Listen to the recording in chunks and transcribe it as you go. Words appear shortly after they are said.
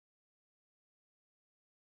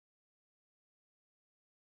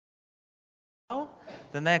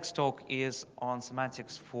The next talk is on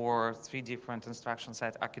semantics for 3 different instruction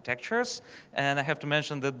set architectures. And I have to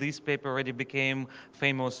mention that this paper already became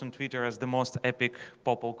famous on Twitter as the most epic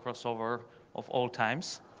POPL crossover of all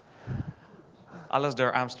times.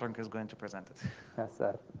 Alasdair Armstrong is going to present it. Yes,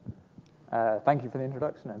 thank you for the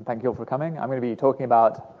introduction, and thank you all for coming. I'm going to be talking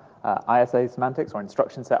about ISA semantics, or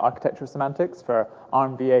instruction set architecture semantics, for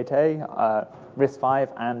ARMv8-A,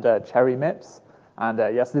 RISC-V, and CHERI-MIPS. And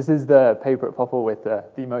yes, this is the paper at POPL with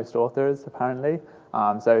the most authors, apparently.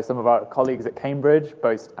 So some of our colleagues at Cambridge,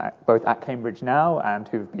 both at Cambridge now and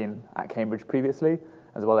who've been at Cambridge previously,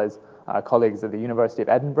 as well as colleagues at the University of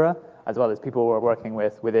Edinburgh, as well as people we're working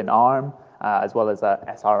with within ARM, as well as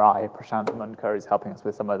SRI. Prashant Munkar is helping us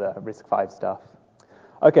with some of the RISC-V stuff.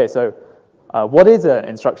 Okay, so what is an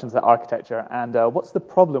instruction set architecture, and what's the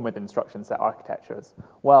problem with instruction set architectures?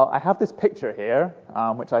 Well, I have this picture here,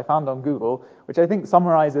 which I found on Google, which I think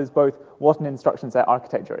summarizes both what an instruction set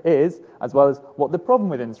architecture is, as well as what the problem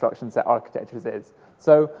with instruction set architectures is.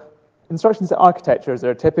 So instruction set architectures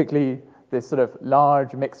are typically this sort of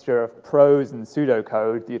large mixture of prose and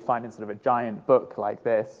pseudocode that you'd find in sort of a giant book like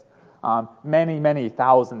this. Many, many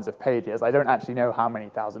thousands of pages. I don't actually know how many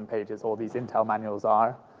thousand pages all these Intel manuals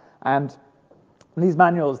are. And these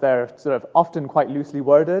manuals, they're sort of often quite loosely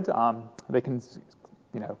worded. They can,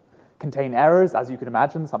 contain errors, as you can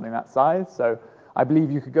imagine, something that size. So I believe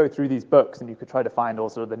you could go through these books and you could try to find all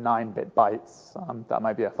sort of the 9-bit bytes. That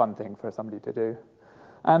might be a fun thing for somebody to do.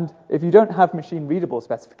 And if you don't have machine-readable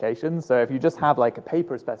specifications, so if you just have like a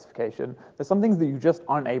paper specification, there's some things that you just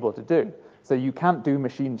aren't able to do. So you can't do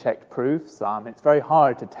machine-checked proofs. It's very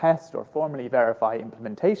hard to test or formally verify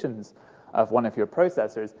implementations of one of your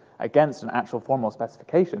processors against an actual formal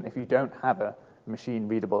specification if you don't have a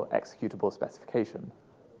machine-readable executable specification.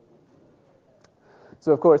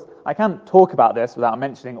 So of course, I can't talk about this without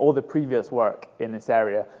mentioning all the previous work in this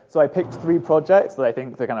area. So I picked 3 projects that I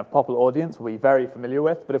think the kind of popular audience will be very familiar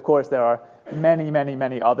with, but of course there are many, many,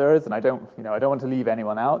 many others, and I don't want to leave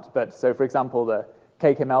anyone out. But so for example, the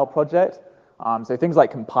CakeML project, so things like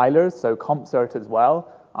compilers, so CompCert as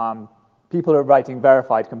well. People are writing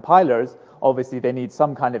verified compilers. Obviously, they need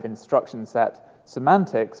some kind of instruction set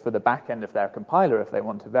semantics for the back end of their compiler if they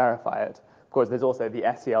want to verify it. Of course, there's also the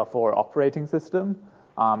SEL4 operating system,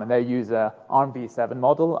 and they use a ARMv7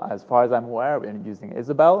 model, as far as I'm aware, in using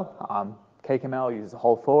Isabelle. CakeML uses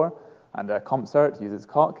Hol4, and CompCert uses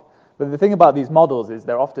Coq. But the thing about these models is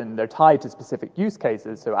they're tied to specific use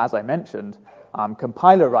cases. So as I mentioned,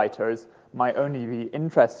 compiler writers might only be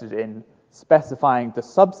interested in specifying the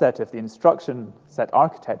subset of the instruction set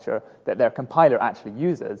architecture that their compiler actually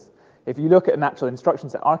uses. If you look at an actual instruction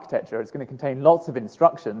set architecture, it's going to contain lots of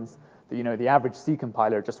instructions that the average C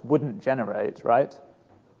compiler just wouldn't generate, right?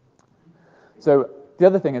 So the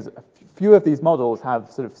other thing is a few of these models have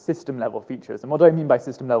sort of system-level features. And what do I mean by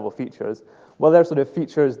system-level features? Well, they're sort of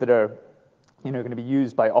features that are going to be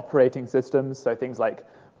used by operating systems, so things like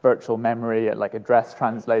virtual memory, like address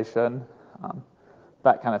translation,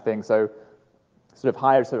 that kind of thing. So sort of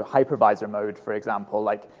higher sort of hypervisor mode, for example.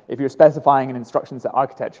 Like if you're specifying an instruction set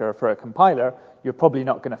architecture for a compiler, you're probably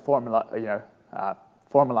not going to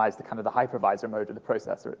formalize the kind of the hypervisor mode of the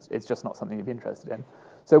processor. It's just not something you'd be interested in.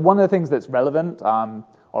 So one of the things that's relevant,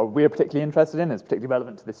 or we're particularly interested in, is particularly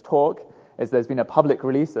relevant to this talk, is there's been a public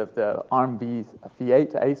release of the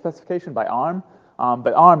ARMv8-A specification by ARM.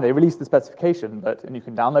 But ARM, they released the specification, and you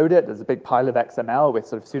can download it. There's a big pile of XML with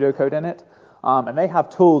sort of pseudocode in it. And they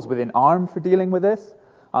have tools within ARM for dealing with this,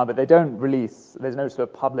 but they don't release, there's no sort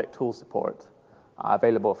of public tool support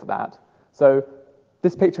available for that. So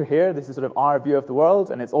this picture here, this is sort of our view of the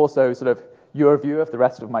world, and it's also sort of your view of the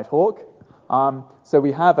rest of my talk. So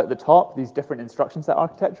we have at the top these different instruction set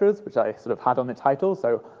architectures, which I sort of had on the title.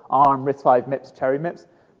 So ARM, RISC-V, MIPS, CHERI-MIPS.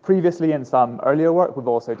 Previously in some earlier work, we've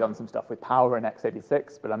also done some stuff with Power and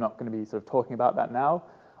x86, but I'm not going to be sort of talking about that now.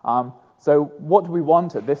 So what do we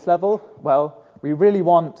want at this level? Well, we really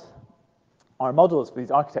want our models for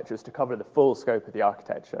these architectures to cover the full scope of the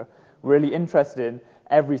architecture. We're really interested in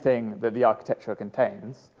everything that the architecture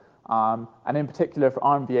contains. And in particular for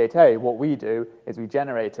ARMv8-A, what we do is we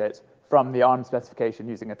generate it from the ARM specification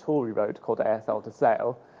using a tool we wrote called ASL to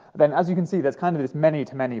Sail. Then as you can see, there's kind of this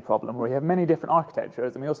many-to-many problem where we have many different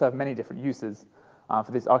architectures, and we also have many different uses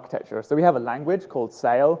for this architecture. So we have a language called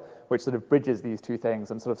Sail, which sort of bridges these two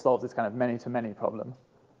things and sort of solves this kind of many-to-many problem.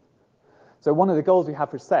 So one of the goals we have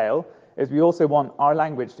for Sail is we also want our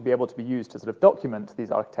language to be able to be used to sort of document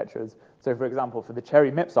these architectures. So for example, for the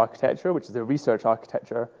CHERI-MIPS architecture, which is a research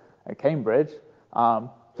architecture at Cambridge,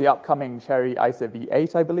 the the upcoming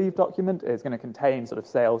CHERI-MIPS, I believe, document is going to contain sort of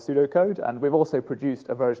Sail pseudocode, and we've also produced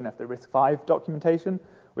a version of the RISC-V documentation,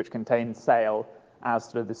 which contains Sail as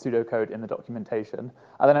sort of the pseudocode in the documentation.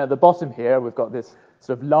 And then at the bottom here, we've got this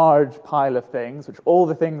sort of large pile of things, which are all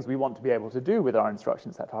the things we want to be able to do with our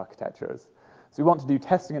instruction set architectures. So we want to do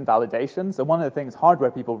testing and validation. So one of the things hardware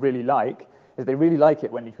people really like is they really like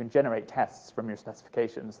it when you can generate tests from your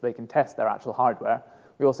specifications, so they can test their actual hardware.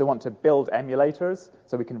 We also want to build emulators,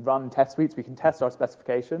 so we can run test suites, we can test our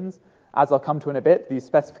specifications. As I'll come to in a bit, these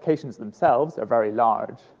specifications themselves are very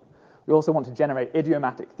large. We also want to generate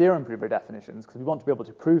idiomatic theorem prover definitions, because we want to be able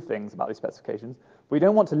to prove things about these specifications. We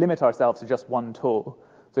don't want to limit ourselves to just one tool.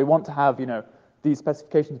 So we want to have, these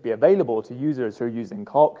specifications be available to users who are using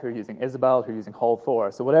Coq, who are using Isabelle, who are using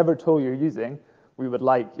Hall4. So whatever tool you're using, we would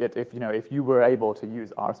like it if you were able to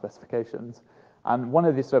use our specifications. And one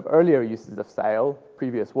of the sort of earlier uses of Sail,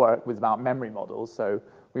 previous work, was about memory models. So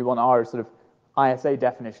we want our sort of ISA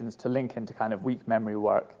definitions to link into kind of weak memory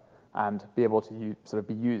work and be able to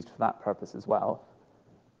be used for that purpose as well.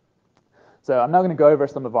 So I'm now going to go over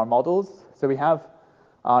some of our models. So we have,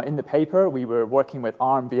 in the paper, we were working with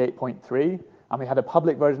ARMv8.3, and we had a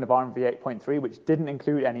public version of ARMv8.3 which didn't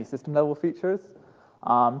include any system-level features.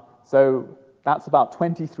 So that's about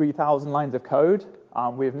 23,000 lines of code.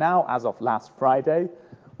 We've now, as of last Friday,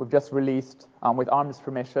 we've just released, with ARM's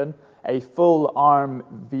permission, a full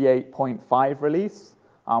ARMv8.5 release,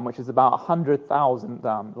 which is about 100,000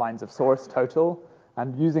 lines of source total.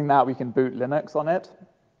 And using that, we can boot Linux on it.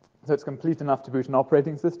 So it's complete enough to boot an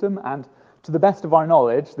operating system. And to the best of our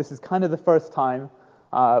knowledge, this is kind of the first time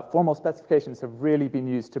formal specifications have really been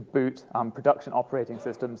used to boot production operating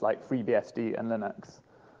systems like FreeBSD and Linux.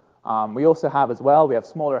 We also have as well, we have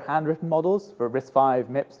smaller handwritten models for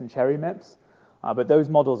RISC-V, MIPS, and CHERI-MIPS. But those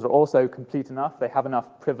models are also complete enough. They have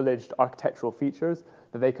enough privileged architectural features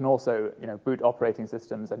that they can also boot operating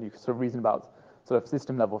systems, and you can sort of reason about sort of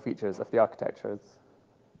system-level features of the architectures.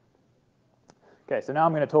 Okay, so now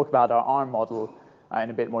I'm going to talk about our ARM model in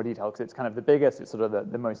a bit more detail, because it's kind of the biggest, it's sort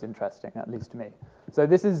of the most interesting, at least to me. So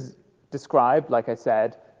this is described, like I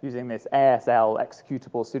said, using this ASL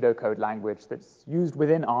executable pseudocode language that's used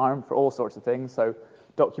within ARM for all sorts of things, so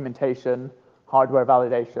documentation, hardware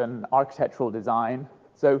validation, architectural design.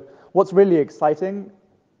 So what's really exciting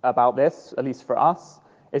about this, at least for us,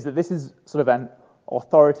 is that this is sort of an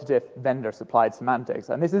authoritative vendor-supplied semantics,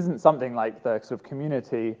 and this isn't something like the sort of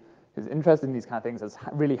community who's interested in these kind of things has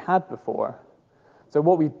really had before. So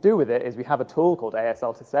what we do with it is we have a tool called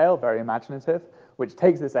ASL to Sail, very imaginative, which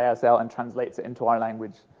takes this ASL and translates it into our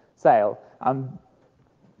language, Sail.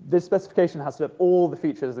 This specification has sort of all the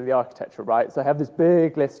features of the architecture, right? So I have this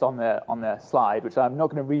big list on the slide, which I'm not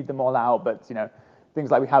going to read them all out, but things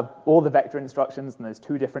like we have all the vector instructions, and there's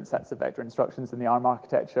two different sets of vector instructions in the ARM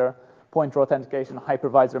architecture, pointer authentication,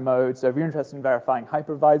 hypervisor mode. So if you're interested in verifying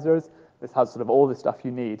hypervisors, this has sort of all the stuff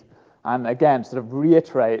you need. And again, sort of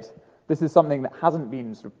reiterate, this is something that hasn't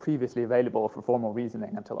been sort of previously available for formal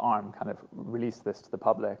reasoning until ARM kind of released this to the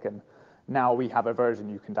public, and now we have a version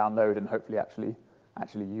you can download and hopefully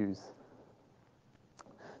actually use.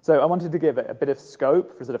 So I wanted to give a bit of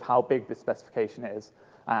scope for sort of how big this specification is,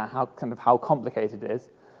 how complicated it is.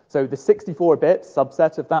 So the 64-bit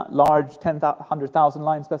subset of that large 100,000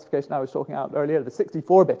 line specification I was talking about earlier, the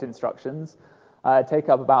 64-bit instructions take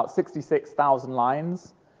up about 66,000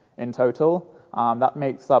 lines in total. That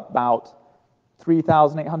makes up about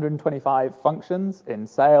 3,825 functions in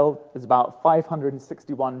Sail. There's about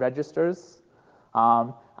 561 registers.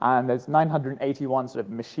 And there's 981 sort of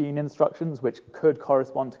machine instructions, which could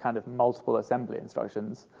correspond to kind of multiple assembly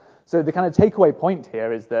instructions. So the kind of takeaway point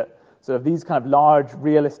here is that sort of these kind of large,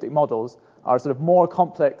 realistic models are sort of more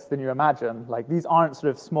complex than you imagine. Like, these aren't sort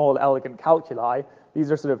of small, elegant calculi.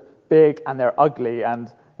 These are sort of big, and they're ugly,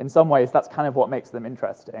 and in some ways, that's kind of what makes them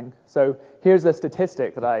interesting. So here's a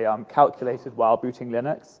statistic that I calculated while booting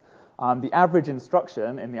Linux. The average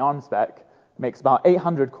instruction in the ARM spec makes about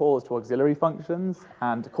 800 calls to auxiliary functions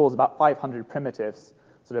and calls about 500 primitives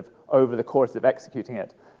sort of over the course of executing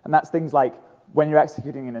it. And that's things like when you're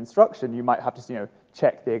executing an instruction, you might have to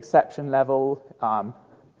check the exception level.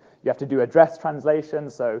 You have to do address translation,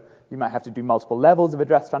 so you might have to do multiple levels of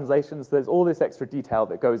address translations. There's all this extra detail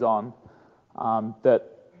that goes on that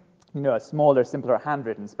a smaller, simpler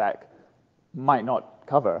handwritten spec might not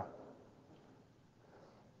cover.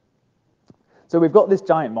 So we've got this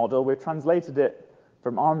giant model. We've translated it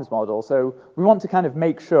from ARM's model. So we want to kind of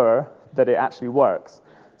make sure that it actually works.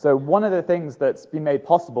 So one of the things that's been made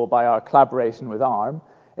possible by our collaboration with ARM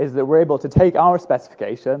is that we're able to take our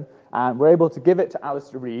specification and we're able to give it to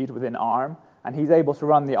Alistair Reed within ARM, and he's able to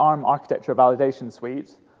run the ARM architecture validation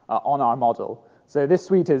suite on our model. So this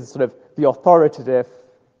suite is sort of the authoritative,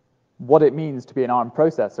 what it means to be an ARM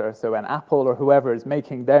processor. So when Apple or whoever is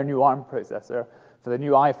making their new ARM processor for the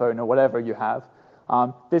new iPhone or whatever you have,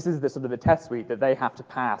 this is the sort of the test suite that they have to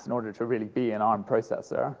pass in order to really be an ARM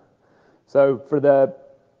processor. So for the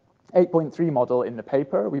 8.3 model in the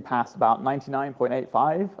paper, we passed about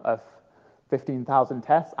 99.85 of 15,000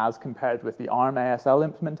 tests as compared with the ARM ASL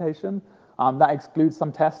implementation. That excludes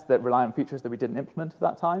some tests that rely on features that we didn't implement at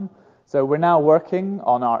that time. So we're now working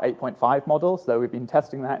on our 8.5 model. So we've been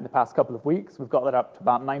testing that in the past couple of weeks. We've got that up to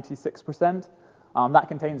about 96%. That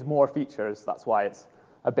contains more features. That's why it's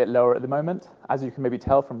a bit lower at the moment. As you can maybe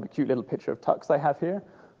tell from the cute little picture of Tux I have here,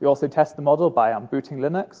 we also test the model by booting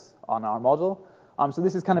Linux on our model. So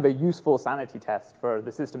this is kind of a useful sanity test for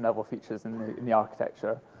the system level features in the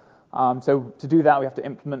architecture. So to do that, we have to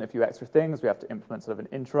implement a few extra things. We have to implement sort of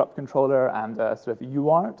an interrupt controller and sort of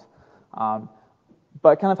UART. But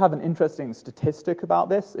I kind of have an interesting statistic about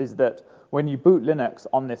this, is that when you boot Linux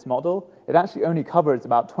on this model, it actually only covers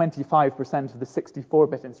about 25% of the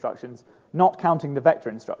 64-bit instructions, not counting the vector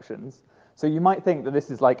instructions. So you might think that this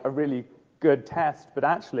is like a really good test, but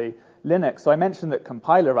actually Linux, so I mentioned that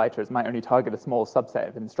compiler writers might only target a small subset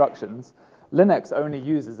of instructions. Linux only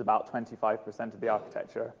uses about 25% of the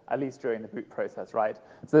architecture, at least during the boot process, right?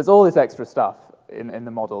 So there's all this extra stuff in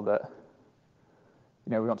the model that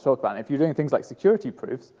we want to talk about. And if you're doing things like security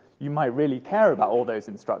proofs, you might really care about all those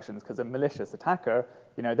instructions, because a malicious attacker,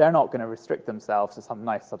 they're not going to restrict themselves to some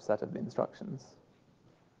nice subset of the instructions.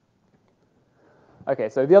 Okay,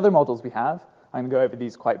 so the other models we have, I'm going to go over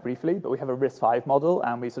these quite briefly, but we have a RISC-V model,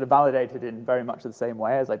 and we sort of validate it in very much the same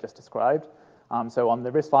way as I just described. So on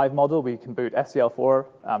the RISC-V model, we can boot SCL4,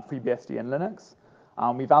 FreeBSD, and Linux.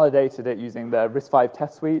 We validated it using the RISC-V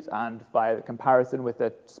test suite and by comparison with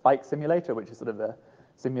the Spike simulator, which is sort of the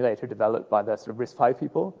simulator developed by the sort of RISC-V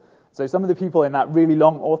people. So some of the people in that really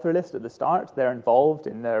long author list at the start, they're involved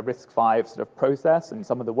in the RISC-V sort of process and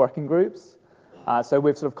some of the working groups. So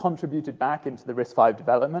we've sort of contributed back into the RISC-V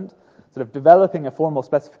development. Sort of developing a formal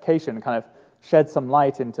specification kind of shed some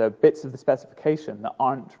light into bits of the specification that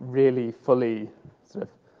aren't really fully sort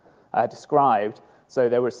of described. So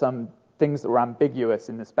there were some things that were ambiguous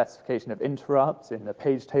in the specification of interrupts, in the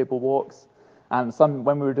page table walks, and some,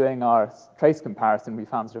 when we were doing our trace comparison, we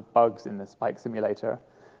found sort of bugs in the Spike simulator.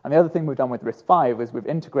 And the other thing we've done with RISC-V is we've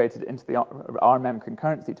integrated it into the RMM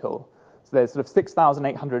concurrency tool. So there's sort of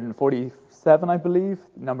 6,847, I believe,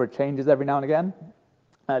 number changes every now and again,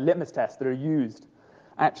 litmus tests that are used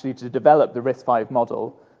actually to develop the RISC-V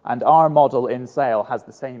model, and our model in Sail has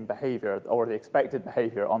the same behavior, or the expected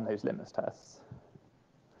behavior, on those litmus tests.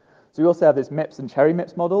 So we also have this MIPS and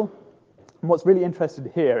CHERI-MIPS model. And what's really interesting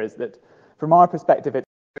here is that, from our perspective, it's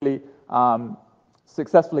a really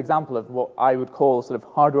successful example of what I would call sort of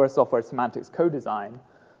hardware-software semantics co-design.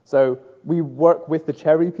 So we work with the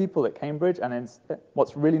CHERI people at Cambridge, and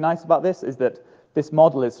what's really nice about this is that this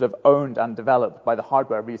model is sort of owned and developed by the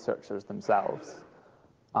hardware researchers themselves.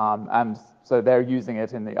 And so they're using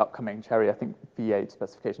it in the upcoming CHERI, I think, V8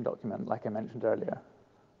 specification document, like I mentioned earlier.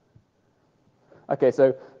 Okay,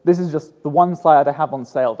 so this is just the one slide I have on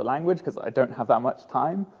Sail, the language, because I don't have that much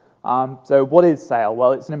time. So what is Sail?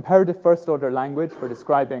 Well, it's an imperative first-order language for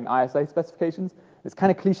describing ISA specifications. It's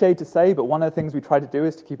kind of cliche to say, but one of the things we try to do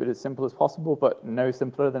is to keep it as simple as possible, but no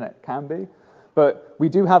simpler than it can be. But we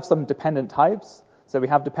do have some dependent types. So we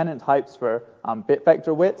have dependent types for bit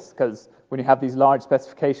vector widths, because when you have these large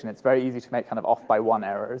specifications, it's very easy to make kind of off-by-one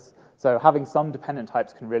errors. So having some dependent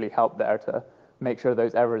types can really help there to make sure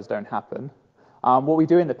those errors don't happen. What we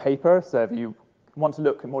do in the paper, so if you want to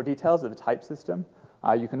look at more details of the type system,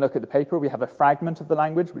 you can look at the paper. We have a fragment of the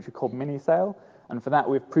language, which we call mini-Sail, and for that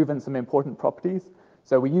we've proven some important properties.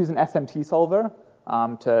 So we use an SMT solver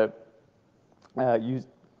to use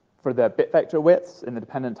for the bit vector widths in the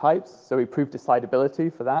dependent types. So we proved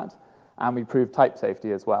decidability for that, and we proved type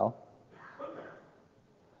safety as well.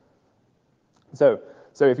 So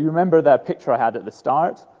if you remember the picture I had at the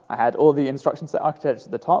start, I had all the instruction set architecture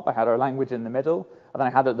at the top, I had our language in the middle, and then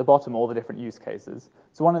I had at the bottom all the different use cases.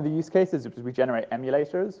 So one of the use cases is we generate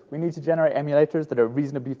emulators. We need to generate emulators that are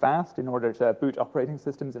reasonably fast in order to boot operating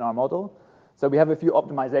systems in our model. So we have a few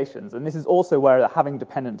optimizations, and this is also where having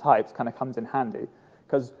dependent types kind of comes in handy.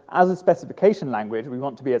 Because as a specification language, we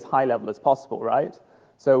want to be as high level as possible, right?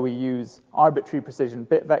 So we use arbitrary precision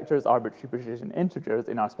bit vectors, arbitrary precision integers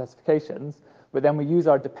in our specifications, but then we use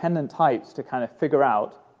our dependent types to kind of figure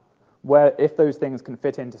out where, if those things can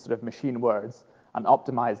fit into sort of machine words, and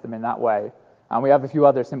optimize them in that way. And we have a few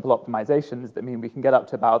other simple optimizations that mean we can get up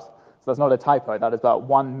to about, so that's not a typo, that is about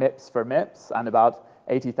 1 MIPS for MIPS, and about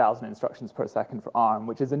 80,000 instructions per second for ARM,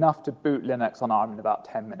 which is enough to boot Linux on ARM in about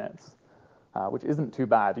 10 minutes, which isn't too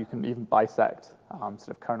bad. You can even bisect sort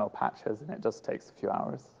of kernel patches, and it just takes a few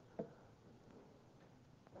hours.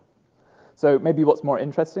 So maybe what's more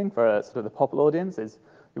interesting for sort of the popular audience is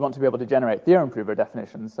we want to be able to generate theorem prover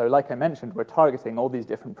definitions. So like I mentioned, we're targeting all these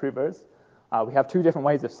different provers. We have two different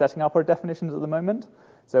ways of setting up our definitions at the moment.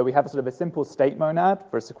 So we have sort of a simple state monad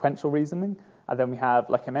for sequential reasoning. And then we have,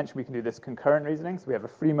 like I mentioned, we can do this concurrent reasoning. So we have a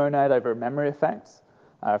free monad over memory effects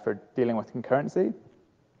for dealing with concurrency.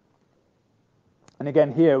 And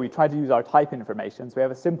again, here we try to use our type information. So we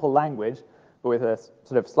have a simple language, but with a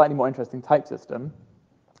sort of slightly more interesting type system.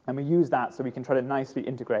 And we use that so we can try to nicely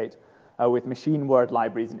integrate with machine word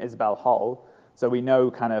libraries in Isabelle Hall. So we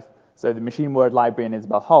know kind of, so the machine word library in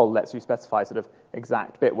Isabelle Hall lets you specify sort of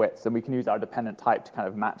exact bit widths, and we can use our dependent type to kind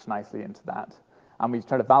of match nicely into that. And we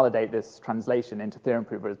try to validate this translation into theorem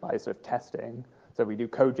provers by sort of testing. So we do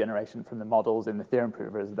code generation from the models in the theorem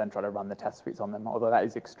provers, and then try to run the test suites on them, although that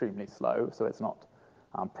is extremely slow, so it's not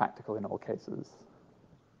practical in all cases.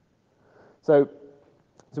 So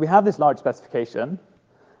we have this large specification,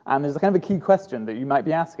 and there's a kind of a key question that you might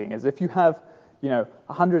be asking is if you have,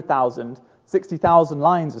 100,000, 60,000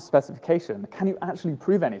 lines of specification, can you actually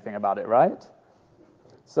prove anything about it, right?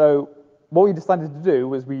 So what we decided to do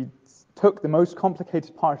was we took the most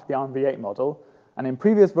complicated part of the ARMv8 model, and in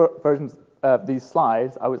previous versions of these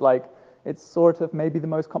slides, I was like, it's sort of maybe the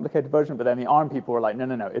most complicated version, but then the ARM people were like,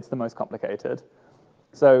 no, it's the most complicated.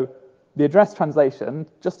 So the address translation,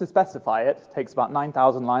 just to specify it, takes about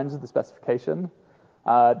 9,000 lines of the specification.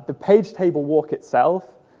 The page table walk itself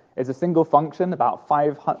is a single function, about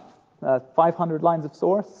 500 lines of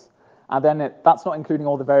source, and then that's not including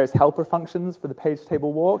all the various helper functions for the page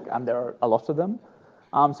table walk, and there are a lot of them.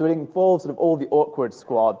 So it involves sort of all the awkward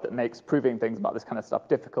squad that makes proving things about this kind of stuff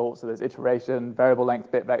difficult. So there's iteration, variable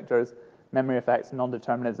length bit vectors, memory effects,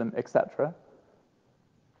 non-determinism, etc.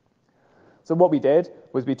 So what we did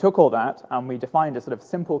was we took all that and we defined a sort of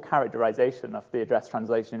simple characterization of the address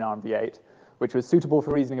translation in ARMv8, which was suitable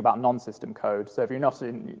for reasoning about non-system code. So if you're not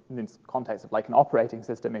in this context of like an operating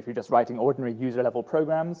system, if you're just writing ordinary user-level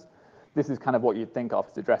programs, this is kind of what you'd think of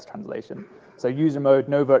as address translation. So user mode,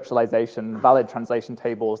 no virtualization, valid translation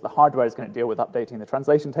tables. The hardware is going to deal with updating the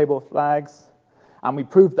translation table flags. And we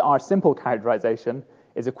proved that our simple characterization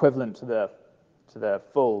is equivalent to the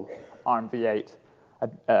full ARMv8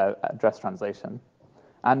 address translation.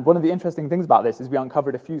 And one of the interesting things about this is we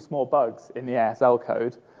uncovered a few small bugs in the ASL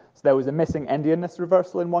code. So there was a missing endianness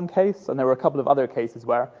reversal in one case, and there were a couple of other cases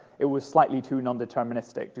where it was slightly too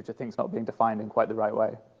non-deterministic due to things not being defined in quite the right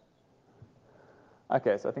way.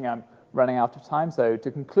 Okay, so I think I'm running out of time. So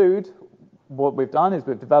to conclude, what we've done is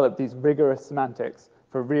we've developed these rigorous semantics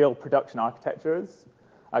for real production architectures,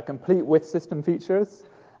 complete with system features,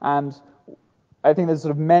 and I think there's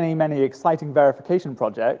sort of many, many exciting verification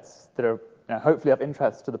projects that are hopefully of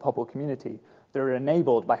interest to the popular community that are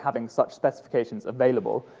enabled by having such specifications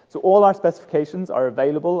available. So all our specifications are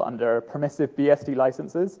available under permissive BSD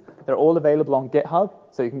licenses. They're all available on GitHub,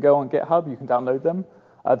 so you can go on GitHub, you can download them.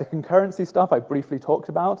 The concurrency stuff I briefly talked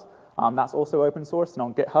about, that's also open source and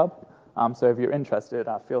on GitHub. So if you're interested,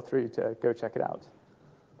 feel free to go check it out.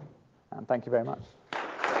 And thank you very much.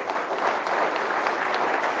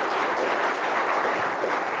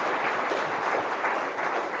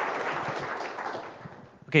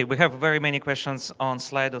 Okay, we have very many questions on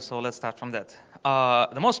Slido, so let's start from that.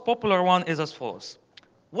 The most popular one is as follows.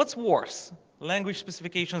 What's worse, language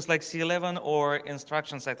specifications like C11 or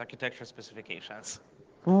instruction set architecture specifications?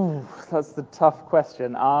 Ooh, that's the tough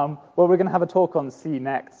question. Well, we're going to have a talk on C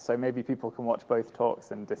next, so maybe people can watch both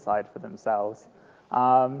talks and decide for themselves.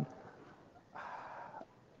 I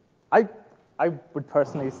would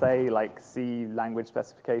personally say like C language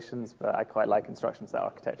specifications, but I quite like instruction set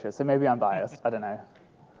architecture, so maybe I'm biased. I don't know.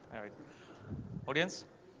 All right. Audience?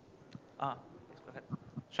 Go ahead.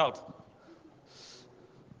 Shout.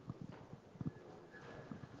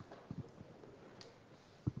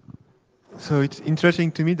 So it's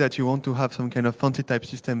interesting to me that you want to have some kind of fancy type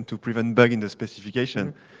system to prevent bug in the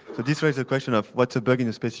specification. Mm-hmm. So this raises the question of what's a bug in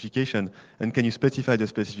the specification, and can you specify the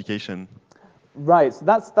specification? Right, so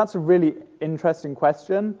that's a really interesting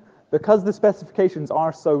question. Because the specifications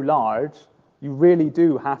are so large, you really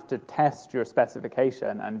do have to test your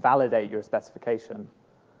specification and validate your specification.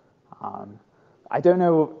 I don't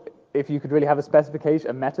know if you could really have a specification,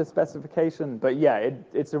 a meta specification, but yeah,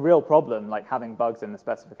 it's a real problem, like having bugs in the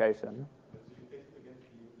specification.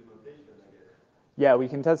 Yeah, we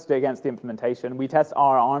can test it against the implementation. We test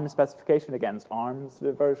our ARM specification against ARM's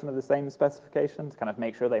version of the same specification to kind of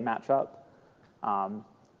make sure they match up.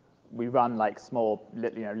 we run like small,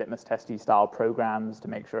 litmus testy style programs to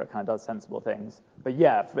make sure it kind of does sensible things. But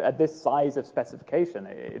yeah, at this size of specification,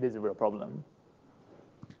 it is a real problem.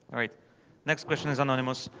 All right. Next question is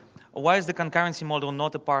anonymous. Why is the concurrency model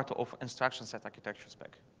not a part of instruction set architecture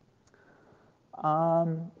spec?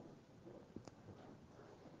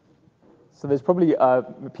 So there's probably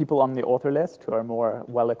people on the author list who are more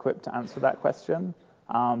well-equipped to answer that question.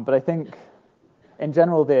 But I think, in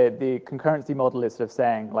general, the concurrency model is sort of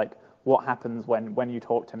saying, like, what happens when you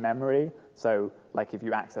talk to memory. So, like, if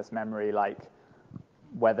you access memory, like,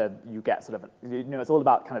 whether you get sort of, it's all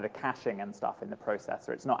about kind of the caching and stuff in the processor.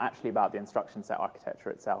 It's not actually about the instruction set architecture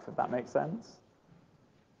itself, if that makes sense.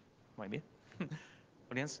 Maybe.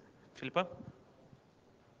 Audience? Philippa?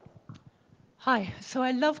 Hi. So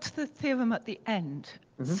I loved the theorem at the end.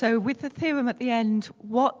 So with the theorem at the end,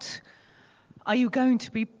 what are you going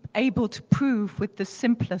to be able to prove with the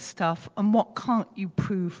simpler stuff, and what can't you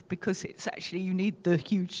prove because it's actually, you need the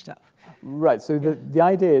huge stuff? Right. So the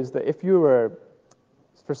idea is that if you were,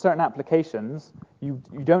 for certain applications, you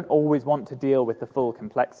don't always want to deal with the full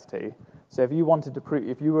complexity. So if you wanted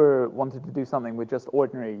to wanted to do something with just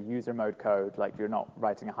ordinary user mode code, like you're not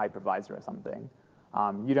writing a hypervisor or something,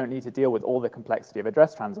 you don't need to deal with all the complexity of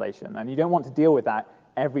address translation, and you don't want to deal with that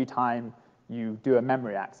every time you do a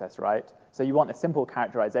memory access, right? So you want a simple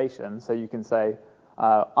characterization, so you can say,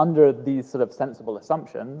 under these sort of sensible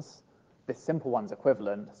assumptions, this simple one's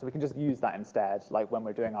equivalent, so we can just use that instead, like when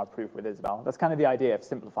we're doing our proof with Isabel. That's kind of the idea of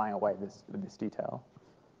simplifying away this detail.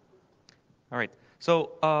 All right.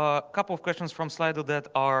 So a couple of questions from Slido that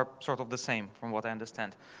are sort of the same, from what I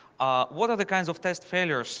understand. What are the kinds of test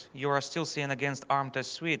failures you are still seeing against ARM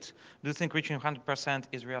test suite? Do you think reaching 100%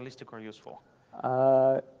 is realistic or useful?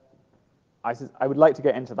 I would like to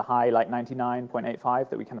get into the high, like 99.85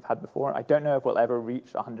 that we kind of had before. I don't know if we'll ever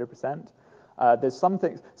reach 100%. There's some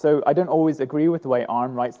things, so I don't always agree with the way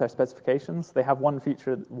ARM writes their specifications. They have one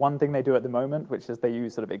thing they do at the moment, which is they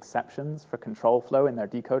use sort of exceptions for control flow in their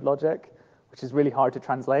decode logic, which is really hard to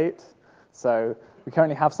translate. So we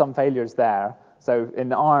currently have some failures there. So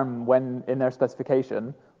in ARM, in their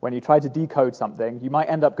specification, when you try to decode something, you might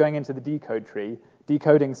end up going into the decode tree,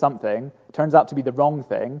 decoding something, it turns out to be the wrong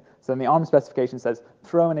thing. So then the ARM specification says,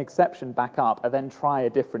 throw an exception back up and then try a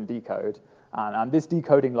different decode. And this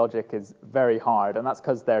decoding logic is very hard, and that's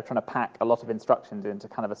because they're trying to pack a lot of instructions into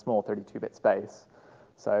kind of a small 32-bit space.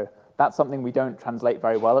 So that's something we don't translate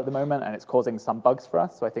very well at the moment, and it's causing some bugs for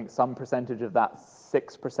us. So I think some percentage of that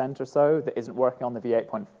 6% or so that isn't working on the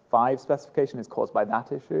v8.5 specification is caused by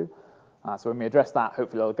that issue. So when we address that,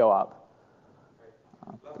 hopefully it'll go up.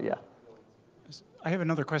 But yeah. I have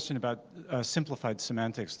another question about simplified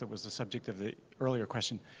semantics that was the subject of the earlier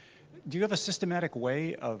question. Do you have a systematic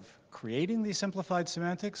way of creating these simplified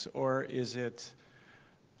semantics, or is it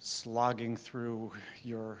slogging through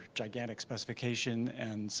your gigantic specification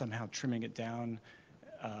and somehow trimming it down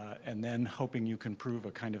and then hoping you can prove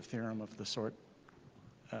a kind of theorem of the sort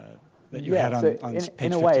that you had on page 15?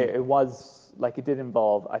 In a way, it was, like, it did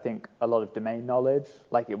involve, I think, a lot of domain knowledge.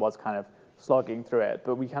 Like, it was kind of slogging through it,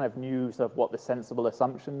 but we kind of knew sort of what the sensible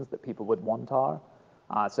assumptions that people would want are.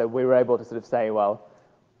 So we were able to sort of say, well,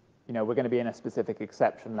 we're going to be in a specific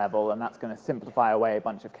exception level, and that's going to simplify away a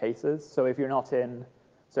bunch of cases. So if you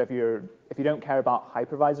don't care about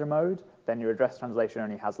hypervisor mode, then your address translation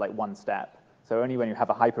only has like one step. So only when you have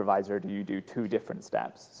a hypervisor do you do two different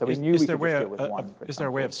steps. So we knew we could just deal with one. Is there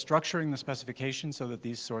a way of structuring the specification so that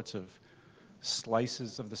these sorts of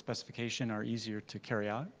slices of the specification are easier to carry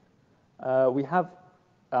out? We have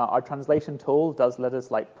our translation tool does let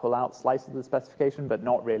us like pull out slices of the specification, but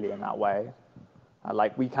not really in that way.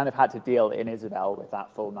 Like we kind of had to deal in Isabel with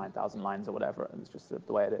that full 9,000 lines or whatever, and it's just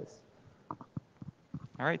the way it is.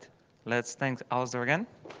 All right, let's thank Alistair again.